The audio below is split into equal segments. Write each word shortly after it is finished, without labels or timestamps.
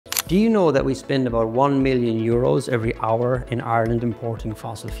Do you know that we spend about €1 million every hour in Ireland importing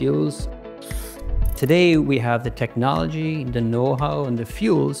fossil fuels? Today we have the technology, the know-how and the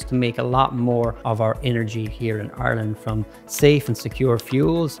fuels to make a lot more of our energy here in Ireland from safe and secure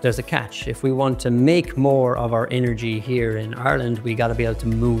fuels. There's a catch. If we want to make more of our energy here in Ireland, we got to be able to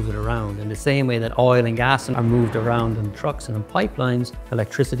move it around. In the same way that oil and gas are moved around in trucks and in pipelines,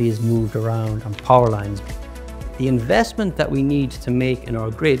 electricity is moved around on power lines. The investment that we need to make in our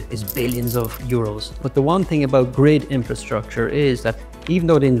grid is billions of euros. But the one thing about grid infrastructure is that even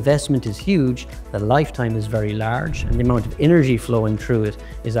though the investment is huge, the lifetime is very large and the amount of energy flowing through it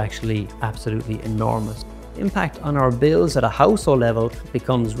is actually absolutely enormous. The impact on our bills at a household level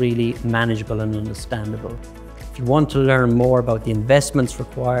becomes really manageable and understandable. If you want to learn more about the investments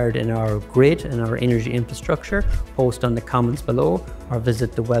required in our grid and our energy infrastructure, post on the comments below or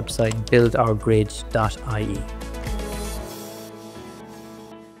visit the website buildourgrid.ie.